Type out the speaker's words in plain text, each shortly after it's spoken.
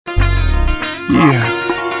Yeah,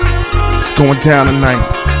 it's going down tonight.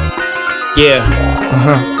 Yeah.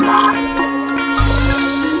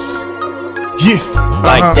 Yeah.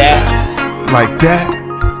 Like that. Like that.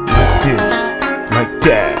 Like this. Like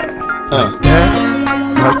that. Like that.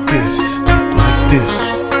 Like this. Like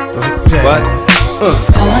this. Like that. What? It's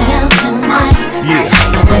going down tonight.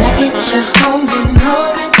 Yeah. And when I get you home, you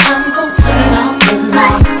know that I'm gon' turn off the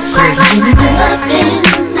lights. So give me the loving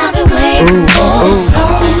I've been waiting for. It's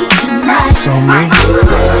on you tonight. It's on me.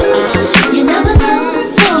 You never know,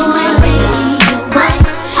 you might make me your wife.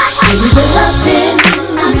 Give me the loving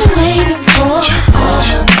I've been waiting for all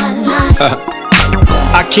of my life.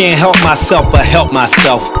 I can't help myself but help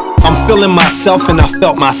myself. I'm feeling myself and I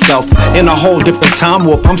felt myself. In a whole different time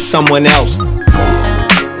warp, I'm someone else.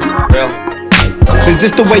 Real. Is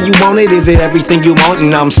this the way you want it? Is it everything you want?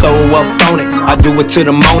 And I'm so up on it. I do it to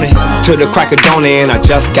the morning, to the crack of dawn, and I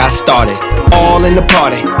just got started. All in the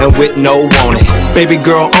party and with no warning. Baby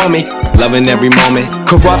girl on me, loving every moment.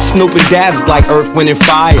 Kurupt, Snoop and Daz like earth, wind and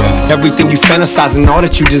fire. Everything you fantasize and all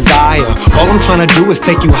that you desire. All I'm trying to do is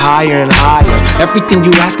take you higher and higher. Everything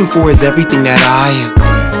you asking for is everything that I am.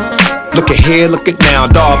 Look at here, look at now,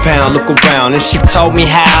 dog pound, look around. And she told me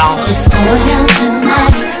how it's going down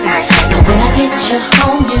tonight. And when I get you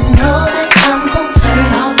home, you know that I'm gon'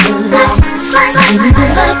 turn off the lights. So give me the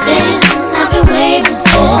loving I've been waiting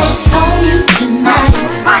for. It's on you tonight.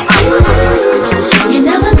 You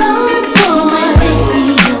never know, you might make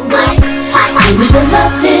me your wife. Give me the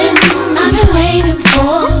loving I've been waiting for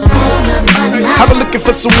all of my life. I've been looking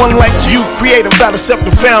for someone like you, creative, found herself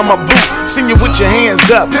and found my boo. Seen you with your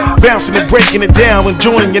hands up, bouncing and breaking it down,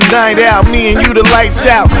 enjoying your night out. Me and you, the lights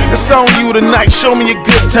out. It's on you tonight. Show me a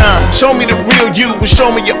good time. Show me the real you, and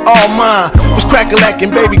show me you're all mine. Was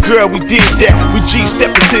crack-a-lackin', baby girl, we did that. We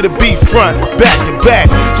G-stepping to the beat front, back to back.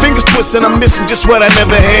 Fingers twisting, I'm missing just what I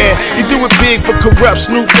never had. You do it big for Kurupt,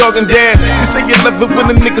 Snoop, Dogg and Daz. You say you love it when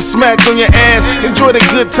a nigga smack on your ass. Enjoy the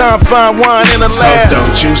good time, fine wine and a laugh. So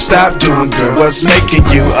don't you stop doing, girl, what's making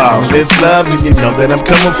you all this love? And you know that I'm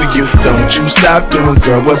coming for you. Don't you stop doing,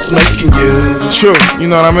 girl, what's making you true, you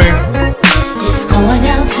know what I mean? It's going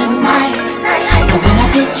down tonight. And when I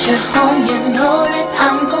get you home, you know that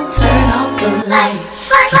I'm gon' turn off the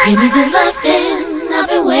lights. So give me the loving I've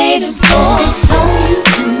been waiting for. It's on you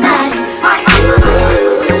tonight.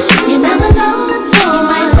 You never know, you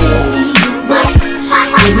might make me your wife.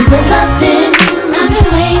 Give me the loving I've been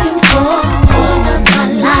waiting for all of my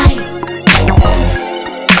life.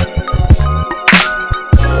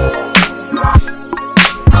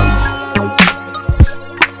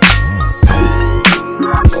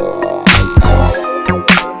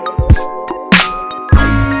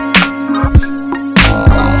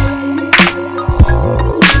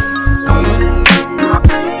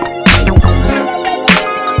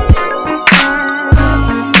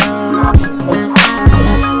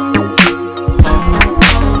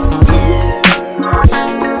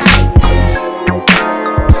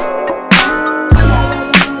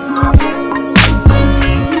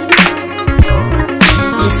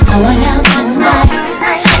 Going out tonight.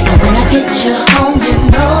 And when I get you home, you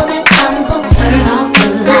know that I'm gon' turn off the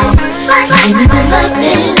lights. So give me the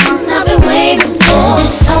loving I've been waiting for.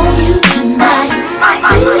 It's on you tonight.